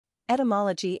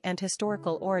Etymology and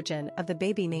historical origin of the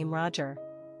baby name Roger.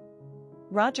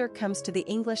 Roger comes to the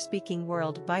English-speaking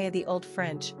world via the Old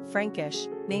French, Frankish,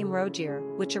 name Rogier,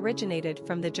 which originated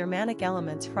from the Germanic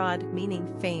elements Hrōd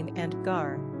meaning fame and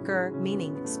Gur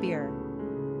meaning spear.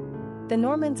 The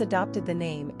Normans adopted the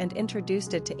name and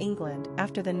introduced it to England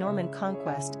after the Norman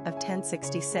Conquest of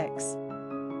 1066.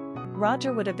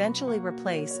 Roger would eventually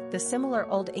replace the similar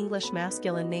Old English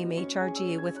masculine name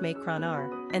Hrōðgār with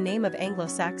Macronar, a name of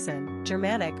Anglo-Saxon,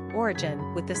 Germanic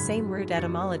origin with the same root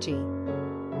etymology.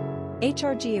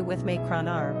 Hrōðgār with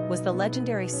Macronar was the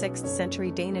legendary 6th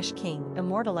century Danish king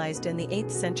immortalized in the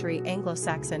 8th century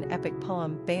Anglo-Saxon epic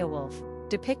poem Beowulf,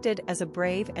 depicted as a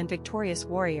brave and victorious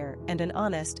warrior and an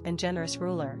honest and generous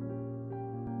ruler.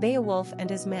 Beowulf and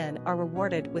his men are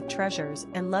rewarded with treasures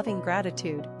and loving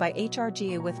gratitude by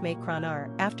Hrōðgār with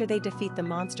Macronar after they defeat the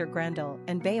monster Grendel,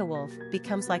 and Beowulf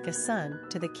becomes like a son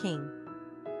to the king.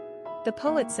 The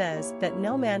poet says that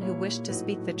no man who wished to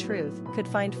speak the truth could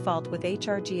find fault with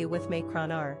Hrōðgār with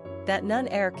Macronar, that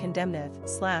none e'er condemneth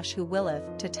 / who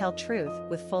willeth to tell truth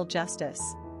with full justice.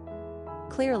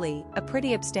 Clearly, a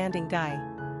pretty upstanding guy.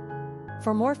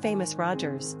 For more famous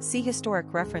Rogers, see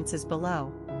historic references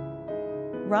below.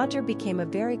 Roger became a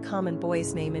very common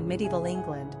boy's name in medieval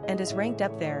England and is ranked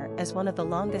up there as one of the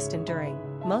longest enduring,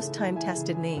 most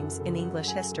time-tested names in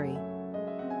English history.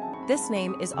 This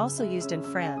name is also used in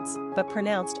France, but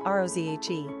pronounced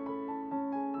Rozhe.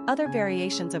 Other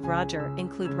variations of Roger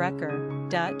include Hrōðgār,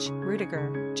 Dutch,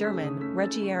 Hrōðgār, German,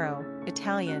 Rogier,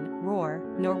 Italian, Roar,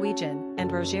 Norwegian, and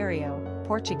Rogier,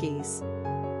 Portuguese.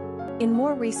 In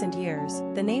more recent years,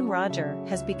 the name Roger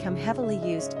has become heavily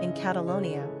used in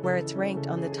Catalonia, where it's ranked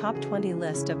on the top 20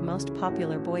 list of most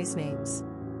popular boys' names.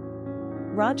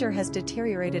 Roger has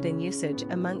deteriorated in usage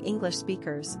among English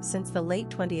speakers since the late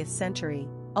 20th century,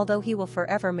 although he will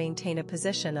forever maintain a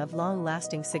position of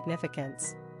long-lasting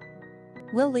significance.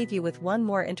 We'll leave you with one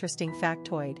more interesting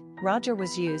factoid. Roger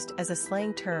was used as a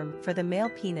slang term for the male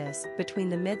penis between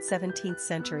the mid-17th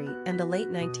century and the late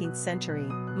 19th century,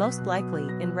 most likely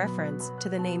in reference to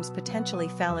the name's potentially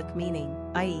phallic meaning,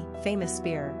 i.e., famous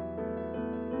spear.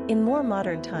 In more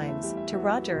modern times, to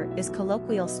Roger is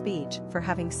colloquial speech for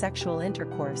having sexual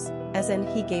intercourse, as in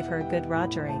he gave her a good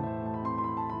rogering.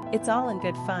 It's all in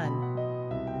good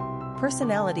fun.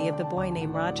 Personality of the boy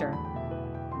named Roger.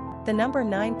 The number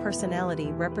 9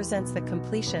 personality represents the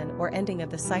completion or ending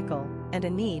of the cycle, and a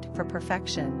need for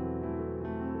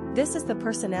perfection. This is the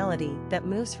personality that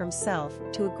moves from self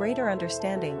to a greater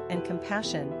understanding and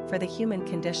compassion for the human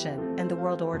condition and the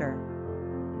world order.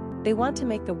 They want to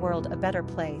make the world a better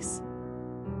place.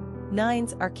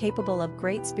 9s are capable of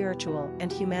great spiritual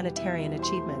and humanitarian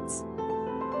achievements.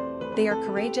 They are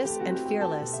courageous and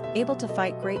fearless, able to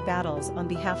fight great battles on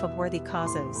behalf of worthy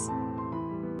causes.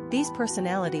 These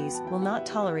personalities will not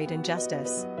tolerate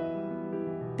injustice.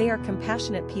 They are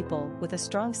compassionate people with a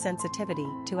strong sensitivity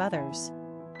to others.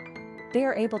 They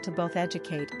are able to both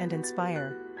educate and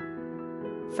inspire.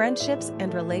 Friendships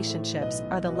and relationships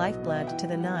are the lifeblood to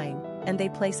the 9, and they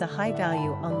place a high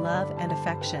value on love and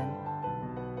affection.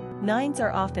 9s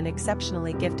are often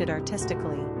exceptionally gifted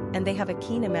artistically, and they have a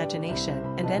keen imagination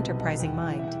and enterprising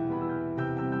mind.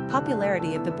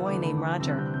 Popularity of the boy named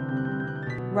Roger.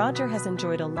 Roger has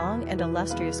enjoyed a long and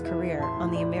illustrious career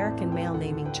on the American male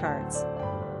naming charts.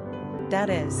 That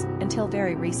is, until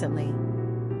very recently.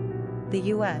 The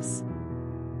U.S.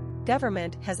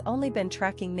 government has only been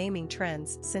tracking naming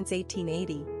trends since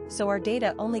 1880, so our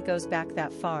data only goes back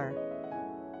that far.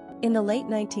 In the late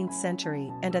 19th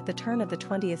century and at the turn of the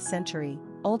 20th century,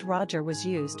 Old Roger was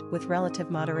used with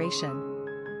relative moderation.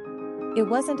 It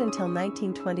wasn't until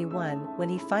 1921 when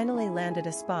he finally landed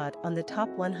a spot on the top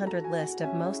 100 list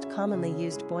of most commonly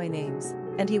used boy names,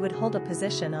 and he would hold a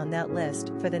position on that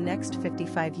list for the next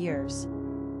 55 years.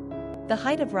 The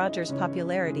height of Roger's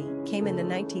popularity came in the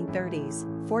 1930s,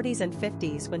 40s and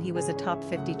 50s when he was a top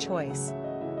 50 choice.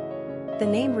 The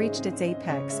name reached its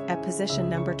apex at position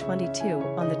number 22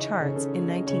 on the charts in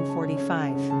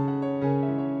 1945.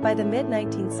 By the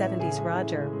mid-1970s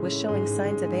Roger was showing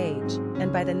signs of age,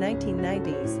 and by the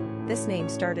 1990s, this name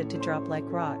started to drop like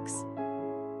rocks.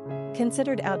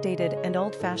 Considered outdated and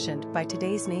old-fashioned by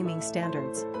today's naming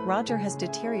standards, Roger has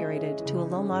deteriorated to a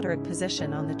low-moderate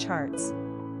position on the charts.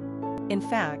 In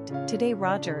fact, today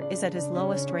Roger is at his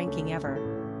lowest ranking ever.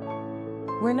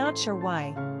 We're not sure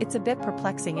why, it's a bit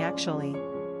perplexing actually.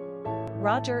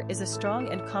 Roger is a strong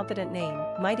and confident name,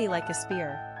 mighty like a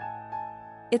spear.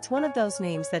 It's one of those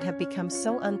names that have become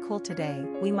so uncool today,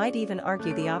 we might even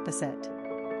argue the opposite.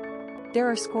 There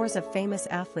are scores of famous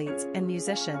athletes and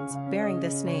musicians bearing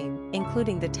this name,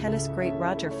 including the tennis great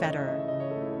Roger Federer.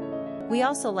 We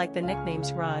also like the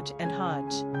nicknames Rog and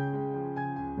Hodge.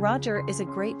 Roger is a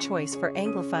great choice for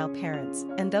Anglophile parents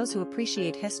and those who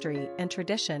appreciate history and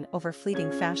tradition over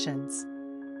fleeting fashions.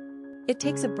 It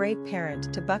takes a brave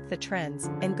parent to buck the trends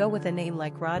and go with a name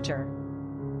like Roger.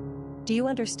 Do you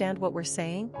understand what we're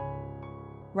saying?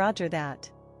 Roger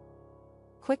that.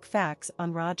 Quick facts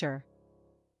on Roger.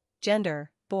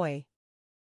 Gender, boy.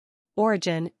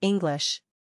 Origin, English.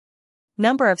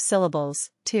 Number of syllables,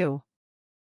 2.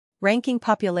 Ranking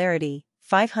popularity,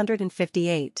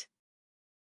 558.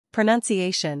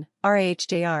 Pronunciation,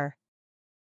 Rhjr.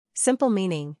 Simple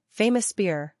meaning, famous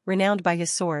spear, renowned by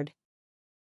his sword.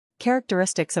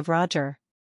 Characteristics of Roger.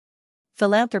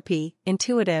 Philanthropy,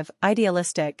 intuitive,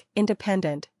 idealistic,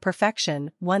 independent,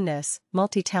 perfection, oneness,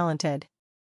 multi-talented.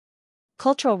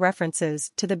 Cultural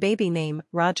references to the baby name,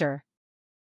 Roger.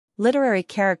 Literary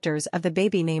characters of the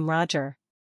baby name Roger.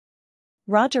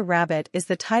 Roger Rabbit is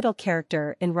the title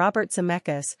character in Robert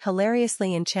Zemeckis'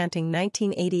 hilariously enchanting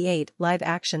 1988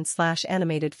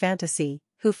 live-action/animated fantasy,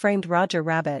 Who Framed Roger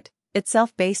Rabbit,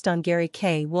 itself based on Gary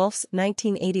K. Wolfe's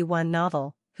 1981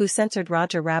 novel, Who Censored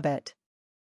Roger Rabbit.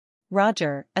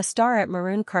 Roger, a star at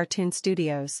Maroon Cartoon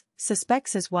Studios,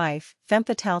 suspects his wife, femme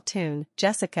fatale Toon,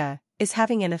 Jessica, is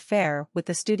having an affair with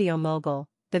the studio mogul,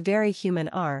 the very human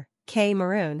R. K.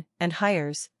 Maroon, and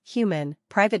hires, human,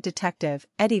 private detective,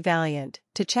 Eddie Valiant,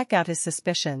 to check out his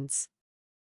suspicions.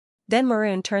 Then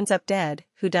Maroon turns up dead.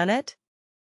 Whodunit?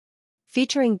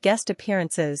 Featuring guest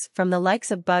appearances from the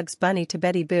likes of Bugs Bunny to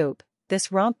Betty Boop,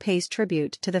 this romp pays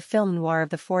tribute to the film noir of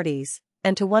the 40s,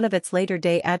 and to one of its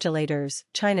later-day adulators,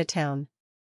 Chinatown.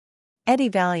 Eddie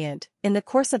Valiant, in the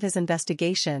course of his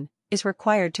investigation, is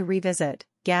required to revisit,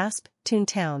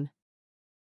 Toontown.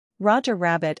 Roger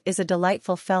Rabbit is a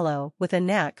delightful fellow with a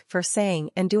knack for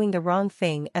saying and doing the wrong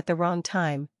thing at the wrong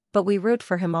time, but we root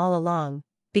for him all along,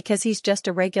 because he's just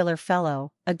a regular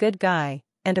fellow, a good guy,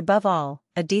 and above all,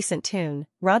 a decent tune.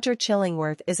 Roger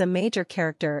Chillingworth is a major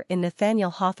character in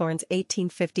Nathaniel Hawthorne's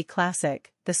 1850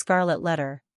 classic, The Scarlet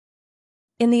Letter.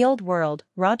 In the Old World,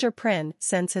 Roger Prynne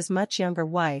sends his much younger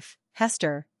wife,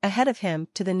 Hester, ahead of him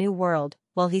to the New World,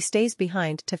 while he stays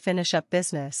behind to finish up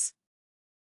business.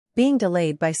 Being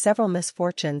delayed by several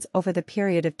misfortunes over the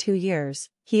period of 2 years,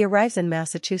 he arrives in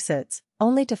Massachusetts,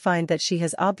 only to find that she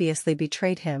has obviously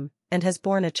betrayed him, and has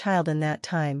borne a child in that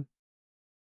time.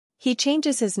 He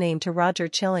changes his name to Roger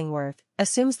Chillingworth,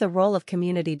 assumes the role of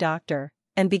community doctor,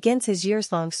 and begins his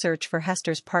years-long search for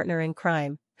Hester's partner in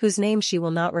crime, whose name she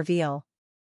will not reveal.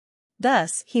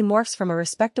 Thus, he morphs from a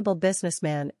respectable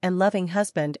businessman and loving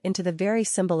husband into the very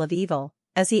symbol of evil,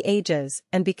 as he ages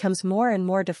and becomes more and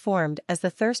more deformed as the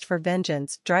thirst for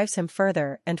vengeance drives him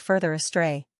further and further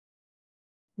astray.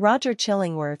 Roger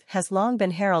Chillingworth has long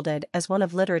been heralded as one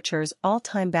of literature's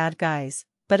all-time bad guys,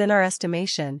 but in our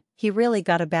estimation, he really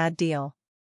got a bad deal.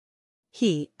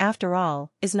 He, after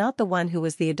all, is not the one who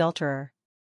was the adulterer.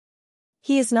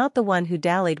 He is not the one who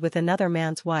dallied with another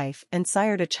man's wife and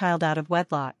sired a child out of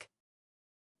wedlock.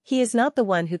 He is not the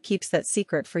one who keeps that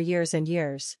secret for years and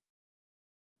years.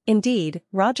 Indeed,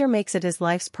 Roger makes it his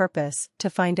life's purpose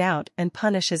to find out and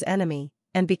punish his enemy,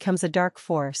 and becomes a dark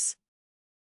force.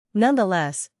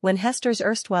 Nonetheless, when Hester's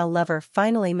erstwhile lover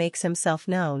finally makes himself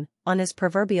known, on his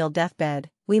proverbial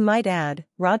deathbed, we might add,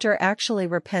 Roger actually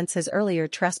repents his earlier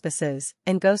trespasses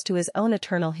and goes to his own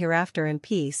eternal hereafter in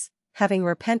peace, having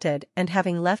repented and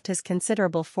having left his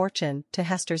considerable fortune to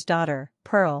Hester's daughter,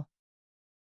 Pearl.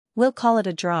 We'll call it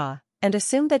a draw, and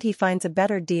assume that he finds a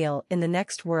better deal in the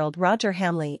next world. Roger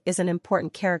Hamley is an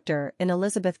important character in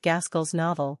Elizabeth Gaskell's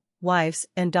novel, Wives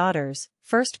and Daughters,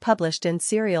 first published in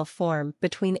serial form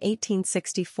between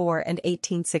 1864 and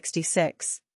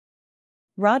 1866.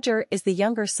 Roger is the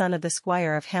younger son of the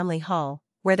squire of Hamley Hall,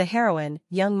 where the heroine,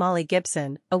 young Molly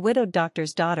Gibson, a widowed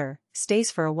doctor's daughter, stays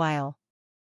for a while.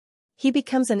 He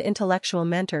becomes an intellectual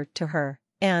mentor to her,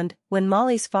 and, when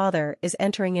Molly's father is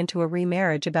entering into a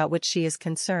remarriage about which she is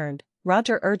concerned,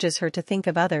 Roger urges her to think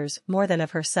of others more than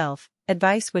of herself,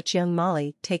 advice which young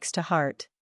Molly takes to heart.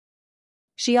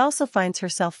 She also finds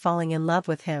herself falling in love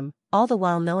with him, all the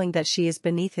while knowing that she is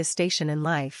beneath his station in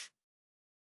life.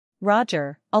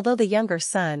 Roger, although the younger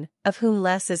son, of whom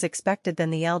less is expected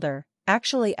than the elder,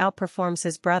 actually outperforms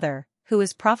his brother, who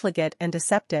is profligate and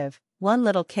deceptive. One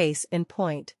little case in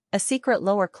point, a secret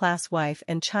lower-class wife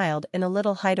and child in a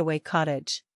little hideaway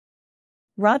cottage.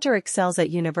 Roger excels at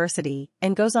university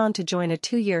and goes on to join a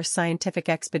 2-year scientific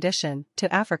expedition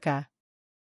to Africa.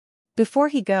 Before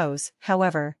he goes,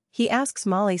 however, he asks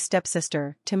Molly's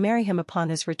stepsister to marry him upon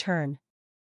his return.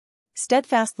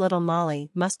 Steadfast little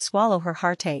Molly must swallow her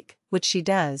heartache, which she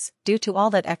does, due to all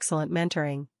that excellent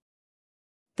mentoring.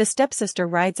 The stepsister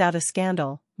rides out a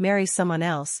scandal, marries someone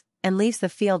else, and leaves the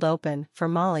field open for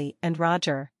Molly and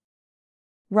Roger.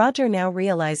 Roger now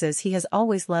realizes he has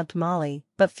always loved Molly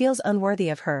but feels unworthy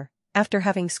of her, after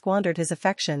having squandered his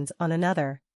affections on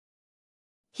another.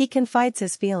 He confides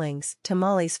his feelings to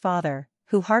Molly's father,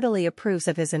 who heartily approves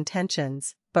of his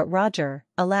intentions, but Roger,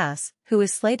 alas, who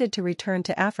is slated to return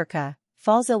to Africa,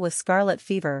 falls ill with scarlet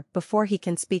fever before he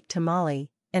can speak to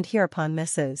Molly, and hereupon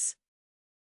Mrs.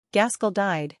 Gaskell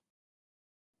died.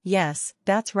 Yes,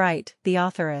 that's right, the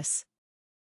authoress.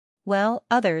 Well,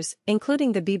 others,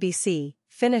 including the BBC,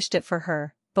 finished it for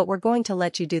her, but we're going to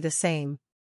let you do the same.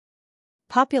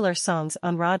 Popular songs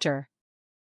on Roger.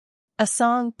 A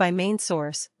song by main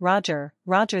source, Roger,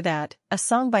 Roger That, a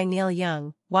song by Neil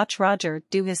Young, Watch Roger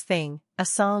Do His Thing, a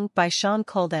song by Sean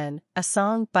Colden, a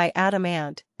song by Adam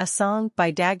Ant, a song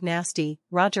by Dag Nasty,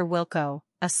 Roger Wilco,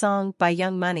 a song by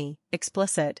Young Money,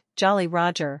 Explicit, Jolly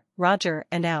Roger, Roger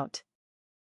and Out.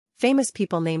 Famous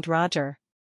people named Roger.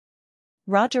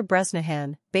 Roger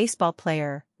Bresnahan, baseball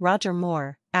player, Roger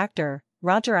Moore, actor,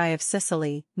 Roger I of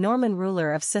Sicily, Norman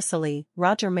ruler of Sicily,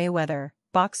 Roger Mayweather,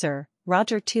 boxer,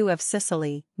 Roger II of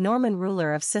Sicily, Norman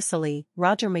ruler of Sicily,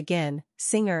 Roger McGinn,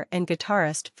 singer and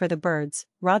guitarist for the Byrds,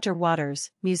 Roger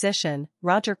Waters, musician,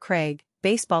 Roger Craig,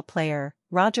 baseball player,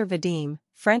 Roger Vadim,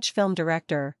 French film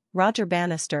director, Roger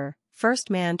Bannister, first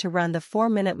man to run the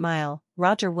 4-minute mile,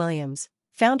 Roger Williams,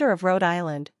 founder of Rhode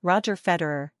Island, Roger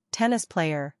Federer, tennis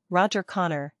player, Roger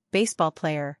Connor, baseball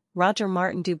player, Roger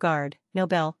Martin Dugard,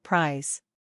 Nobel Prize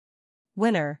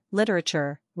winner,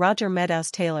 literature, Roger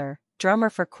Meadows Taylor, drummer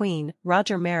for Queen,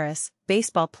 Roger Maris,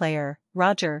 baseball player,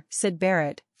 Roger Sid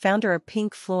Barrett, founder of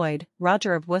Pink Floyd,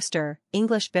 Roger of Worcester,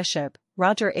 English bishop,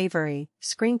 Roger Avery,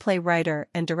 screenplay writer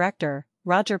and director,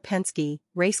 Roger Penske,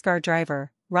 race car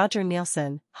driver, Roger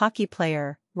Nielsen, hockey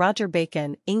player, Roger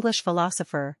Bacon, English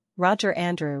philosopher, Roger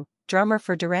Andrew, drummer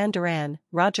for Duran Duran,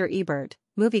 Roger Ebert,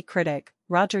 movie critic,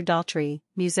 Roger Daltrey,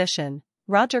 musician,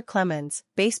 Roger Clemens,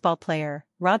 baseball player,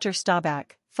 Roger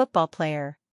Staubach, football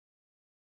player,